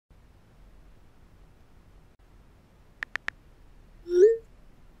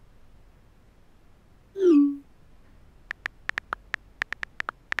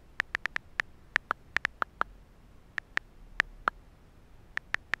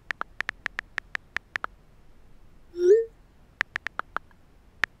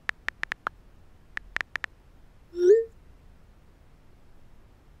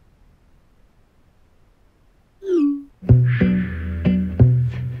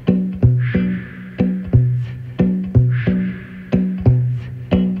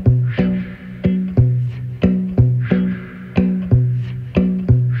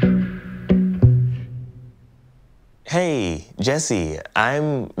Jesse,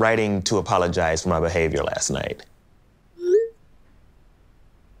 I'm writing to apologize for my behavior last night.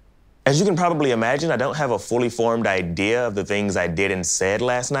 As you can probably imagine, I don't have a fully formed idea of the things I did and said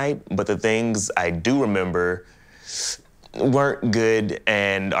last night, but the things I do remember weren't good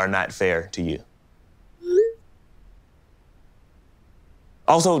and are not fair to you.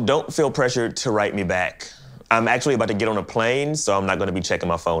 Also, don't feel pressured to write me back. I'm actually about to get on a plane, so I'm not going to be checking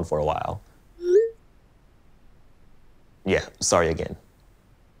my phone for a while. Yeah, sorry again.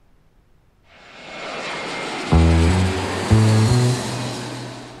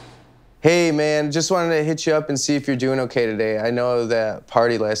 Hey, man, just wanted to hit you up and see if you're doing okay today. I know that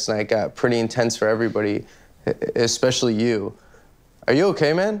party last night got pretty intense for everybody, especially you. Are you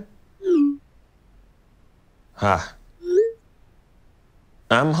okay, man? Huh.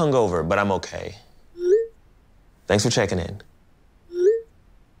 I'm hungover, but I'm okay. Thanks for checking in.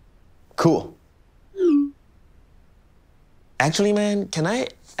 Cool. Actually, man, can I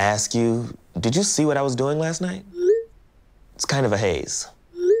ask you, did you see what I was doing last night? It's kind of a haze.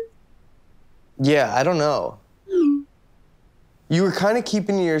 Yeah, I don't know. You were kind of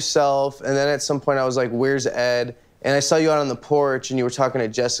keeping to yourself, and then at some point I was like, where's Ed? And I saw you out on the porch, and you were talking to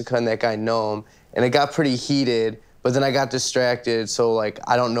Jessica and that guy Noam, and it got pretty heated, but then I got distracted, so, like,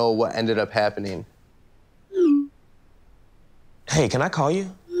 I don't know what ended up happening. Hey, can I call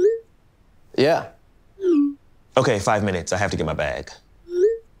you? Yeah. Okay, 5 minutes. I have to get my bag.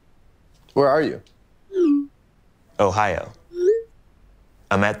 Where are you? Ohio.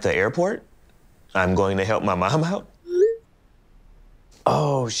 I'm at the airport. I'm going to help my mom out.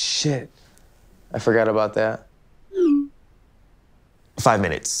 Oh, shit. I forgot about that. 5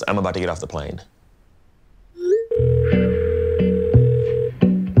 minutes. I'm about to get off the plane.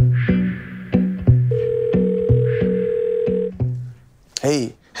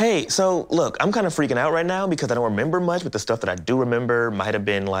 Hey. Hey, so look, I'm kind of freaking out right now because I don't remember much, but the stuff that I do remember might have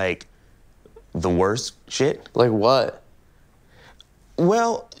been like the worst shit. Like what?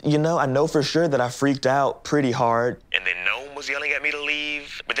 Well, you know, I know for sure that I freaked out pretty hard. And then Noam was yelling at me to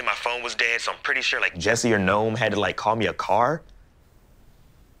leave, but then my phone was dead, so I'm pretty sure like Jesse or Noam had to like call me a car.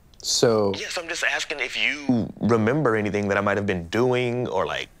 So... Yes, I'm just asking if you remember anything that I might have been doing or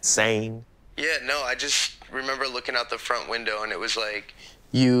like saying. Yeah, no, I just remember looking out the front window and it was like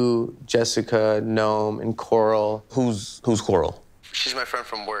you, Jessica, Noam, and Coral. Who's Coral? She's my friend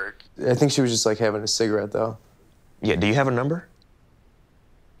from work. I think she was just like having a cigarette though. Yeah, do you have a number?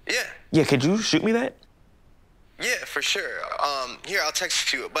 Yeah. Yeah, could you shoot me that? Yeah, for sure. Here, I'll text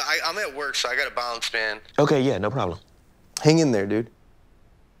it to you. But I'm at work, so I gotta bounce, man. Okay, yeah, no problem. Hang in there, dude.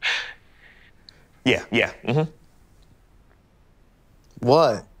 Yeah, mm-hmm.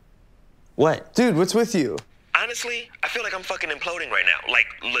 What? What? Dude, what's with you? Honestly, I feel like I'm fucking imploding right now. Like,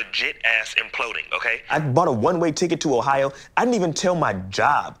 legit ass imploding, okay? I bought a one-way ticket to Ohio. I didn't even tell my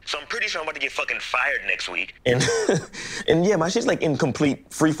job. So I'm pretty sure I'm about to get fucking fired next week. And, and yeah, my shit's like in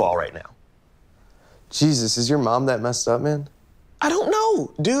complete free fall right now. Jesus, is your mom that messed up, man? I don't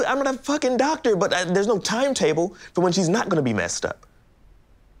know, dude. I'm not a fucking doctor, but there's no timetable for when she's not gonna be messed up.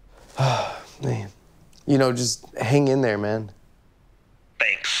 Man. You know, just hang in there, man.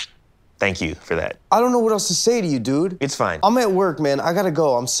 Thanks. Thank you for that. I don't know what else to say to you, dude. It's fine. I'm at work, man. I gotta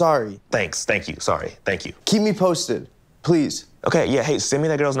go. I'm sorry. Thanks. Thank you. Sorry. Thank you. Keep me posted, please. Okay, yeah, hey, send me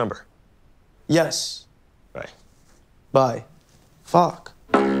that girl's number. Yes. Bye. Bye. Fuck.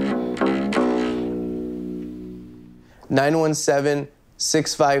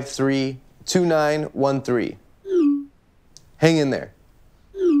 917-653-2913. Hang in there.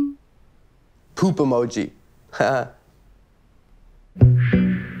 Poop emoji.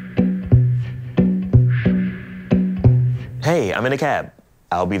 Hey, I'm in a cab.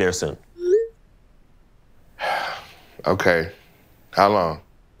 I'll be there soon. Okay. How long?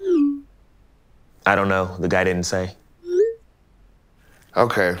 I don't know. The guy didn't say.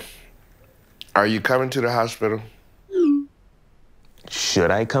 Okay. Are you coming to the hospital?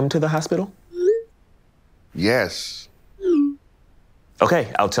 Should I come to the hospital? Yes.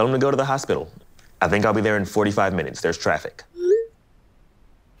 Okay, I'll tell him to go to the hospital. I think I'll be there in 45 minutes. There's traffic.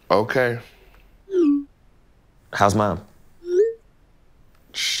 Okay. How's Mom?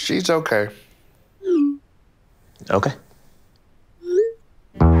 She's okay. Okay.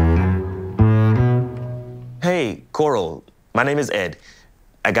 Hey, Coral. My name is Ed.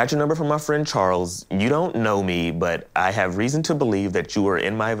 I got your number from my friend Charles. You don't know me, but I have reason to believe that you were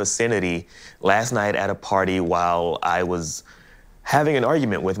in my vicinity last night at a party while I was having an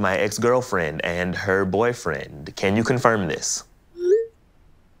argument with my ex-girlfriend and her boyfriend. Can you confirm this?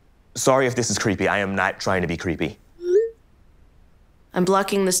 Sorry if this is creepy. I am not trying to be creepy. I'm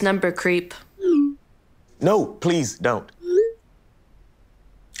blocking this number, creep. No, please don't.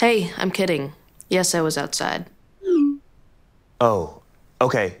 Hey, I'm kidding. Yes, I was outside. Oh,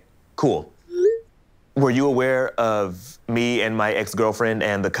 okay, cool. Were you aware of me and my ex-girlfriend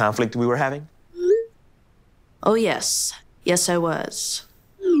and the conflict we were having? Oh, yes. Yes, I was.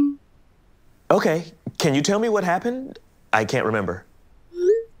 Okay, can you tell me what happened? I can't remember.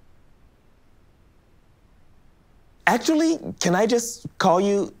 Actually, can I just call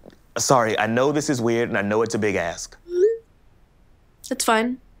you? Sorry, I know this is weird and I know it's a big ask. It's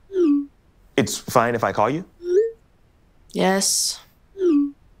fine. It's fine if I call you? Yes.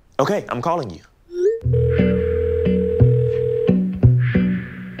 Okay, I'm calling you.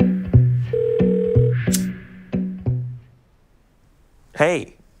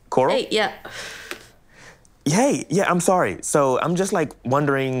 Hey, Coral? Hey, yeah. Hey, yeah, I'm sorry. So I'm just like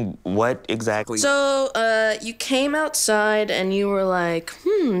wondering what exactly. So, you came outside and you were like,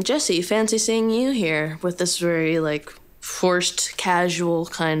 Jesse, fancy seeing you here, with this very, like, forced, casual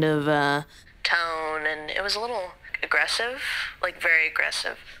kind of, tone, and it was a little aggressive, like, very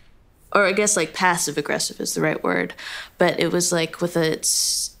aggressive. Or I guess, like, passive-aggressive is the right word. But it was, like, with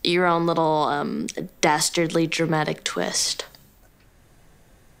your own little, dastardly dramatic twist.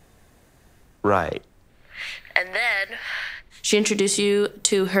 Right. And then she introduced you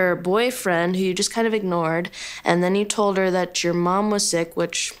to her boyfriend, who you just kind of ignored. And then you told her that your mom was sick,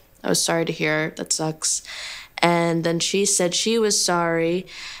 which I was sorry to hear. That sucks. And then she said she was sorry.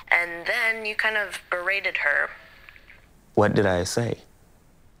 And then you kind of berated her. What did I say?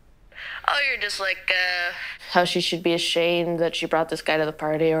 Oh, you're just like, how she should be ashamed that she brought this guy to the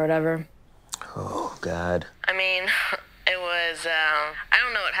party or whatever. Oh, God. I mean, it was, I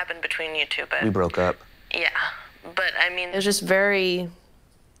don't know what happened between you two, but... We broke up. Yeah, but I mean, it was just very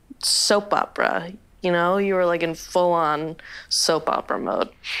soap opera, you know? You were like in full-on soap opera mode.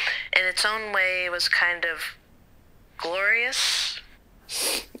 In its own way, it was kind of glorious.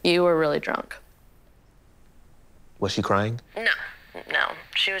 You were really drunk. Was she crying? No.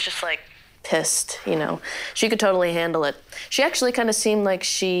 She was just like pissed, you know? She could totally handle it. She actually kind of seemed like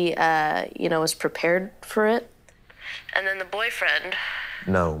she, was prepared for it. And then the boyfriend...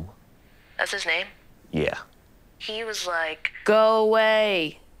 No. That's his name? Yeah. He was like, go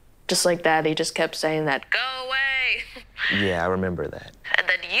away. Just like that, he just kept saying that, go away. Yeah, I remember that. And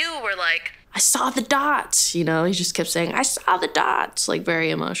then you were like, I saw the dots, you know? He just kept saying, I saw the dots, like very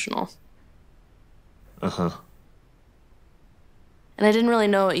emotional. Uh-huh. And I didn't really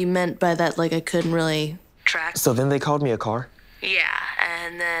know what you meant by that, like I couldn't really track. So then they called me a car? Yeah,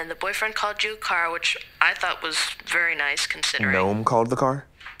 and then the boyfriend called you a car, which I thought was very nice considering. Noam called the car?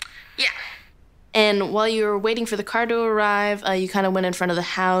 Yeah. And while you were waiting for the car to arrive, you kind of went in front of the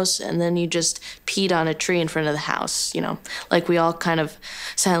house, and then you just peed on a tree in front of the house, you know, like we all kind of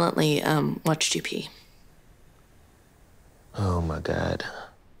silently watched you pee. Oh, my God.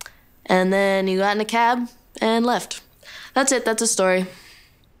 And then you got in a cab and left. That's it. That's a story.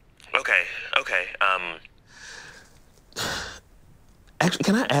 Okay. Actually,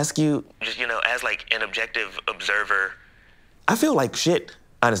 can I ask you, just, as like an objective observer, I feel like shit.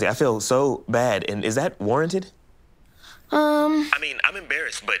 Honestly, I feel so bad. And is that warranted? I mean, I'm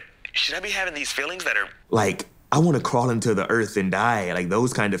embarrassed, but should I be having these feelings that are... Like, I want to crawl into the earth and die, like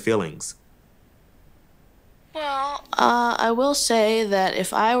those kind of feelings. Well, I will say that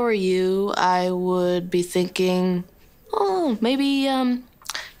if I were you, I would be thinking, oh, maybe,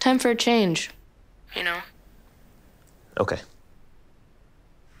 time for a change. You know? Okay.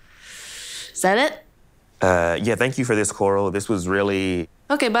 Is that it? Yeah, thank you for this, Coral. This was really...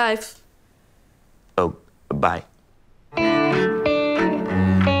 Okay, bye. Oh, bye.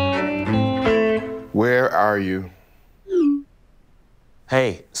 Where are you?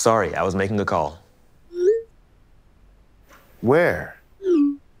 Hey, sorry, I was making a call. Where?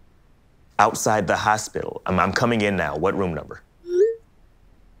 Outside the hospital. I'm coming in now. What room number?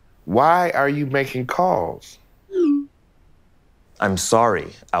 Why are you making calls? I'm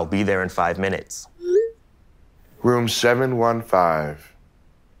sorry. I'll be there in 5 minutes. Room 715.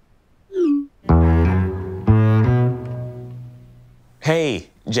 Hey,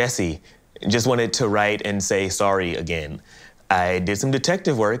 Jesse. Just wanted to write and say sorry again. I did some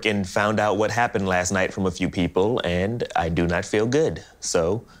detective work and found out what happened last night from a few people, and I do not feel good.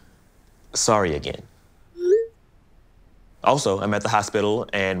 So, sorry again. Also, I'm at the hospital,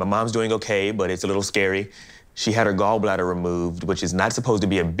 and my mom's doing okay, but it's a little scary. She had her gallbladder removed, which is not supposed to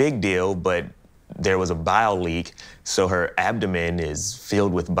be a big deal, but there was a bile leak, so her abdomen is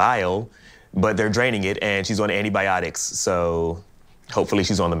filled with bile, but they're draining it, and she's on antibiotics, so hopefully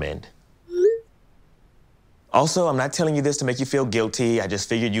she's on the mend. Also, I'm not telling you this to make you feel guilty. I just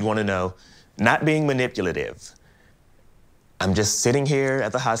figured you'd want to know. Not being manipulative. I'm just sitting here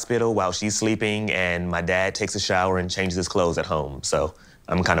at the hospital while she's sleeping, and my dad takes a shower and changes his clothes at home, so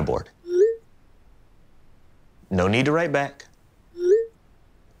I'm kind of bored. No need to write back.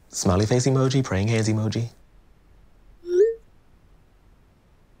 Smiley face emoji, praying hands emoji.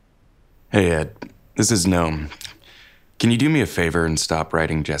 Hey, Ed. This is Noam. Can you do me a favor and stop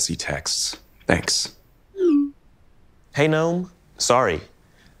writing Jesse texts? Thanks. Hey, Noam. Sorry.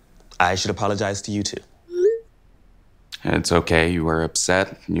 I should apologize to you, too. It's okay. You were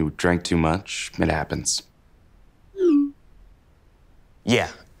upset. You drank too much. It happens. Yeah,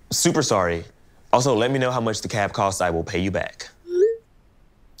 super sorry. Also, let me know how much the cab costs. I will pay you back.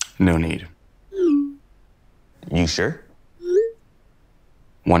 No need. You sure?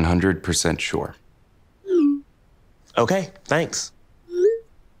 100% sure. Okay, thanks.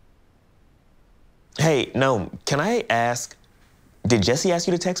 Hey, Noam, can I ask, did Jesse ask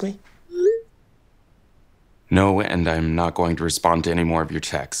you to text me? No, and I'm not going to respond to any more of your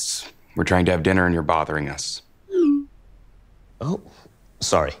texts. We're trying to have dinner and you're bothering us. Oh,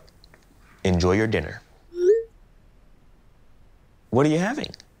 sorry. Enjoy your dinner. What are you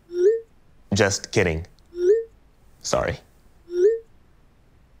having? Just kidding. Sorry.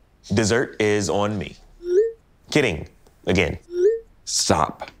 Dessert is on me. Kidding. Again.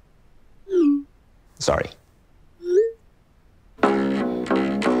 Stop. Sorry.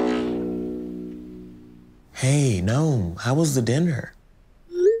 Hey, Noam, how was the dinner?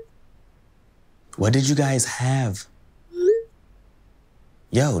 What did you guys have?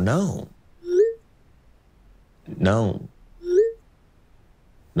 Yo, Noam. Noam.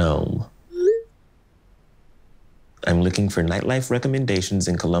 Noam. I'm looking for nightlife recommendations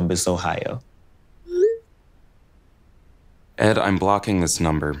in Columbus, Ohio. Ed, I'm blocking this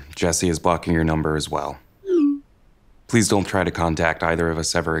number. Jesse is blocking your number as well. Please don't try to contact either of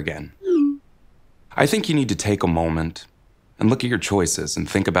us ever again. I think you need to take a moment and look at your choices and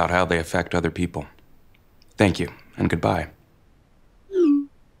think about how they affect other people. Thank you, and goodbye.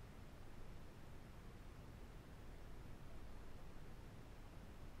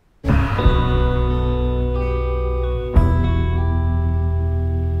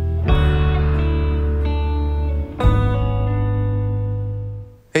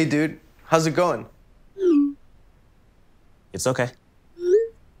 Hey, dude, how's it going? It's okay.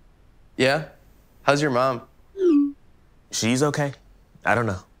 Yeah? How's your mom? She's okay. I don't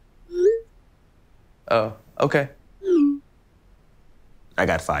know. Oh, okay. I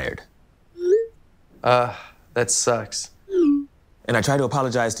got fired. That sucks. And I tried to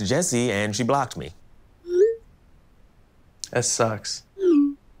apologize to Jessie, and she blocked me. That sucks.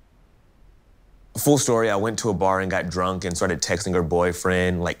 Full story, I went to a bar and got drunk and started texting her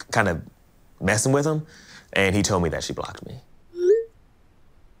boyfriend, like kind of messing with him, and he told me that she blocked me.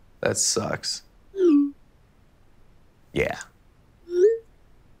 That sucks. Yeah.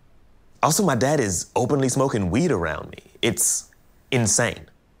 Also, my dad is openly smoking weed around me. It's insane.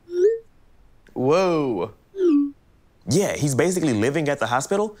 Whoa. Yeah, he's basically living at the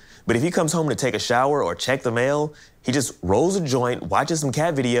hospital, but if he comes home to take a shower or check the mail, he just rolls a joint, watches some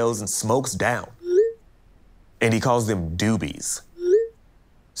cat videos, and smokes down. And he calls them doobies.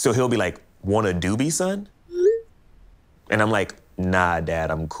 So he'll be like, want a doobie, son? And I'm like, nah, Dad,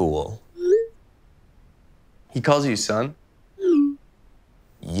 I'm cool. He calls you son?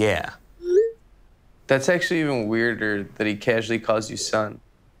 Yeah. That's actually even weirder that he casually calls you son.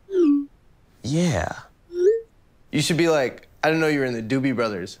 Yeah. You should be like, I didn't know you were in the Doobie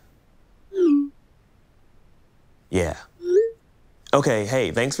Brothers. Yeah. Okay, hey,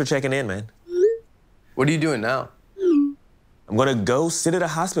 thanks for checking in, man. What are you doing now? I'm gonna go sit at a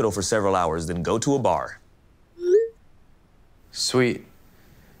hospital for several hours, then go to a bar. Sweet.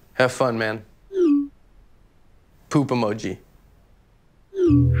 Have fun, man. Poop emoji.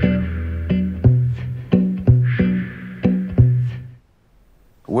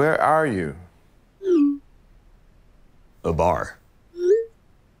 Where are you? A bar.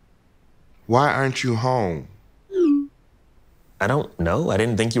 Why aren't you home? I don't know. I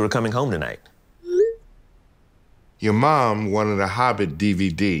didn't think you were coming home tonight. Your mom wanted a Hobbit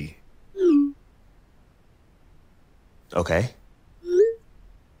DVD. Okay.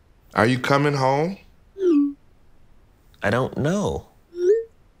 Are you coming home? I don't know.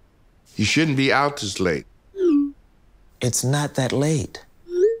 You shouldn't be out this late. It's not that late.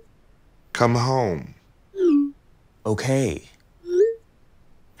 Come home. Okay.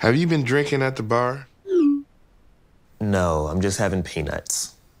 Have you been drinking at the bar? No, I'm just having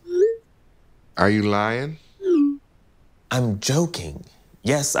peanuts. Are you lying? I'm joking.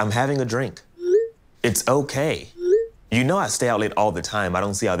 Yes, I'm having a drink. It's okay. You know I stay out late all the time. I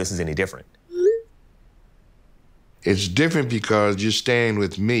don't see how this is any different. It's different because you're staying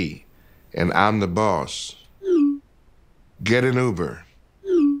with me, and I'm the boss. Get an Uber.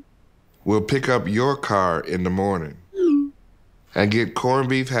 We'll pick up your car in the morning and get corned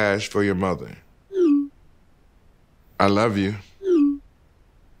beef hash for your mother. I love you.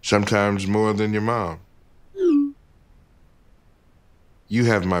 Sometimes more than your mom. You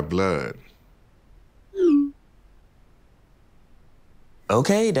have my blood.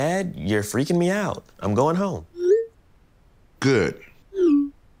 Okay, Dad, you're freaking me out. I'm going home. Good.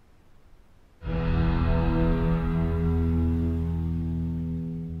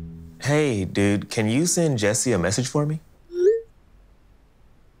 Hey, dude, can you send Jessie a message for me?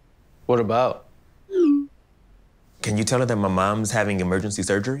 What about? Can you tell her that my mom's having emergency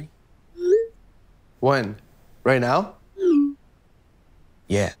surgery? When? Right now?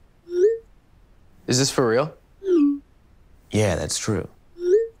 Yeah. Is this for real? Yeah, that's true.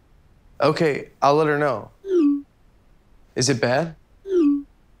 Okay, I'll let her know. Is it bad?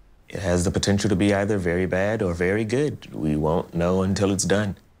 It has the potential to be either very bad or very good. We won't know until it's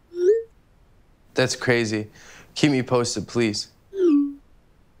done. That's crazy. Keep me posted, please.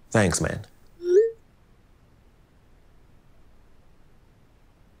 Thanks, man.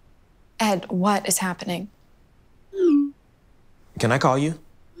 Ed, what is happening? Can I call you?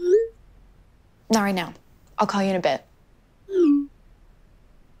 Not right now. I'll call you in a bit.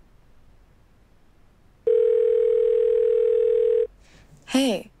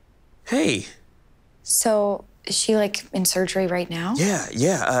 Hey, Hey. so is she like in surgery right now?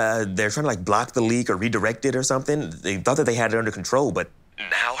 Yeah. They're trying to like block the leak or redirect it or something. They thought that they had it under control, but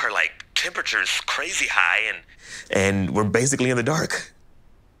now her like temperature's crazy high and we're basically in the dark.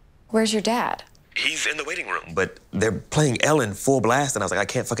 Where's your dad? He's in the waiting room, but they're playing Ellen full blast, and I was like, I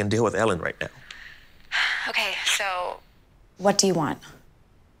can't fucking deal with Ellen right now. Okay, so what do you want?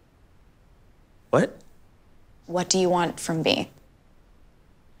 What? What do you want from me?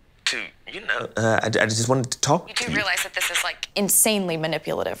 I just wanted to talk You to do you. realize that this is like insanely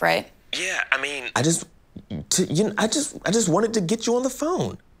manipulative, right? Yeah, I mean, I just wanted to get you on the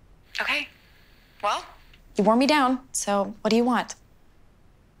phone. Okay. Well, you wore me down, so what do you want?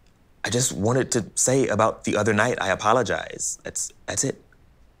 I just wanted to say about the other night, I apologize. That's it.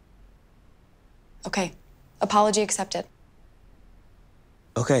 Okay. Apology accepted.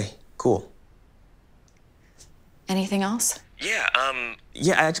 Okay, cool. Anything else? Yeah,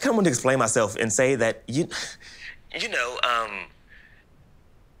 I just kind of wanted to explain myself and say that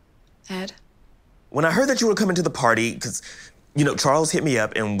Ed? when I heard that you were coming to the party, because, Charles hit me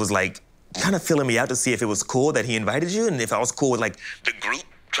up and was like kind of feeling me out to see if it was cool that he invited you and if I was cool with like the group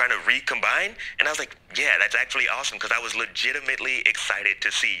trying to recombine. And I was like, yeah, that's actually awesome because I was legitimately excited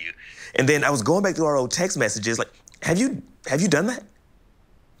to see you. And then I was going back through our old text messages like, have you done that?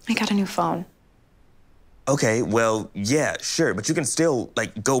 I got a new phone. Okay, well, yeah, sure, but you can still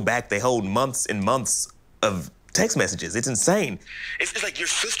like go back. They hold months and months of text messages. It's insane. It's like your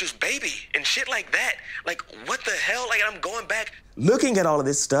sister's baby and shit like that. Like, what the hell? Like, I'm going back, looking at all of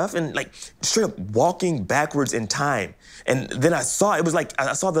this stuff and like straight up walking backwards in time. And then I saw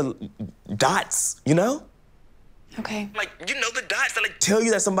the dots, Okay. Like, the dots that like tell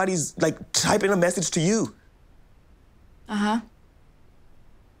you that somebody's like typing a message to you. Uh-huh.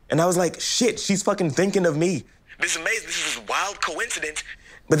 And I was like, shit, she's fucking thinking of me. This is amazing. This is this wild coincidence.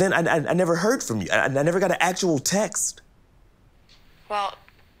 But then I never heard from you. I never got an actual text. Well,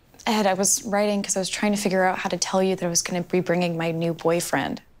 Ed, I was writing because I was trying to figure out how to tell you that I was going to be bringing my new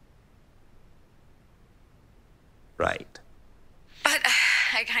boyfriend. Right. But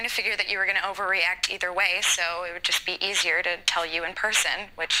I kind of figured that you were going to overreact either way, so it would just be easier to tell you in person,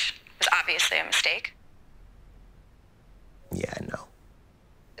 which was obviously a mistake. Yeah, I know.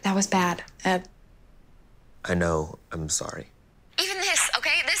 That was bad, Ed. I know. I'm sorry. Even this,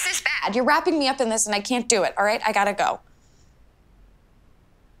 okay? This is bad. You're wrapping me up in this and I can't do it, all right? I gotta go.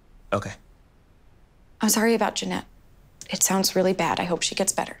 Okay. I'm sorry about Jeanette. It sounds really bad. I hope she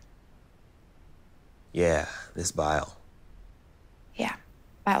gets better. Yeah, this bile. Yeah,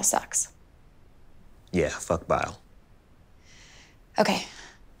 bile sucks. Yeah, fuck bile. Okay.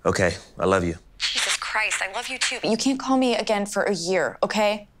 Okay, I love you. Jesus Christ, I love you too. But you can't call me again for a year,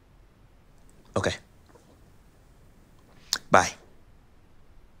 okay? Okay. Bye.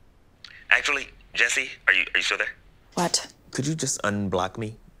 Actually, Jessie, are you still there? What? Could you just unblock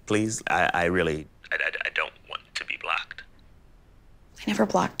me, please? I really don't want to be blocked. I never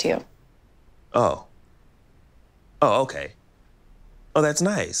blocked you. Oh. Oh, okay. Oh, that's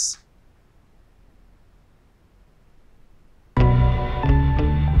nice.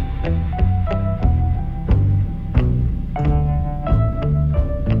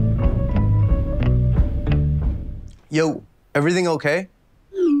 Yo, everything okay?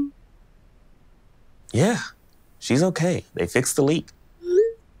 Yeah, she's okay. They fixed the leak.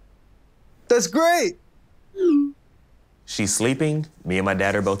 That's great. She's sleeping. Me and my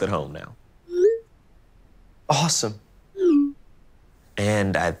dad are both at home now. Awesome.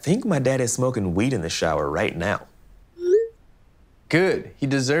 And I think my dad is smoking weed in the shower right now. Good. He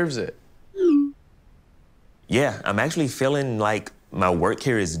deserves it. Yeah, I'm actually feeling like my work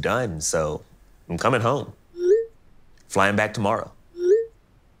here is done, so I'm coming home. Flying back tomorrow.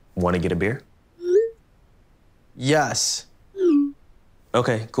 Want to get a beer? Yes.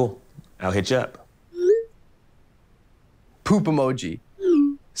 Okay, cool. I'll hit you up. Poop emoji.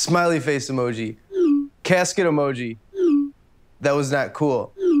 Smiley face emoji. Casket emoji. That was not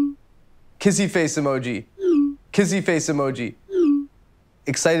cool. Kissy face emoji. Kissy face emoji.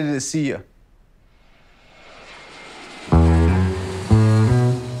 Excited to see you.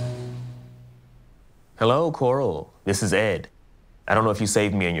 Hello, Coral. This is Ed. I don't know if you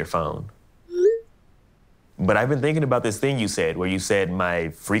saved me on your phone. But I've been thinking about this thing you said where you said my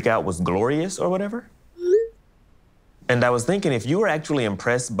freak out was glorious or whatever. And I was thinking if you were actually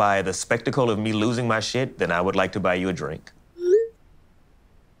impressed by the spectacle of me losing my shit, then I would like to buy you a drink.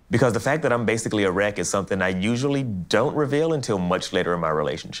 Because the fact that I'm basically a wreck is something I usually don't reveal until much later in my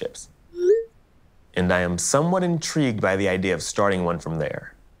relationships. And I am somewhat intrigued by the idea of starting one from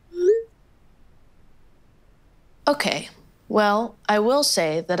there. Okay. Well, I will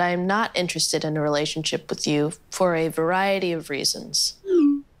say that I am not interested in a relationship with you for a variety of reasons.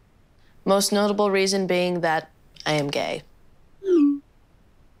 Most notable reason being that I am gay.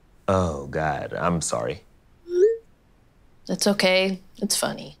 Oh, God, I'm sorry. It's okay. It's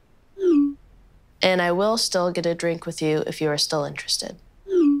funny. And I will still get a drink with you if you are still interested.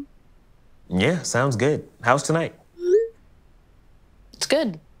 Yeah, sounds good. How's tonight? It's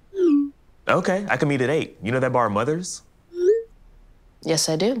good. Okay, I can meet at 8. You know that bar Mother's? Yes,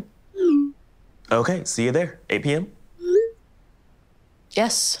 I do. Okay, see you there. 8 p.m.?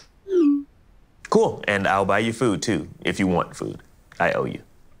 Yes. Cool, and I'll buy you food, too, if you want food. I owe you.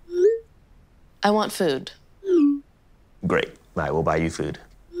 I want food. Great, I will buy you food.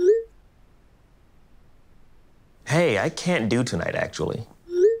 Hey, I can't do tonight, actually.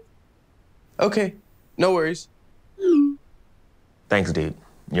 Okay. No worries. Thanks, dude.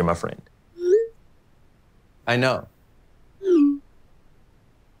 You're my friend. I know.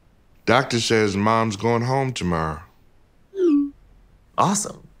 Doctor says Mom's going home tomorrow.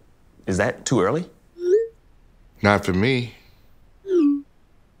 Awesome. Is that too early? Not for me.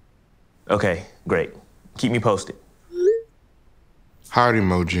 Okay, great. Keep me posted. Heart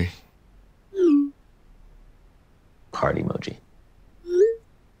emoji. Heart emoji.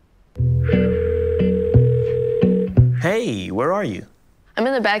 Hey, where are you? I'm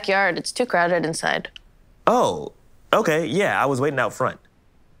in the backyard. It's too crowded inside. Oh, okay, yeah, I was waiting out front.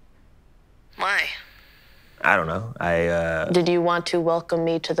 Why? I don't know. Did you want to welcome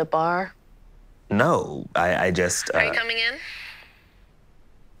me to the bar? No, I just. Are you coming in?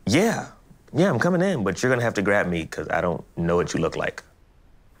 Yeah, I'm coming in, but you're gonna have to grab me because I don't know what you look like.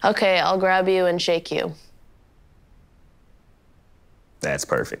 Okay, I'll grab you and shake you. That's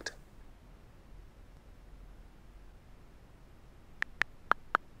perfect.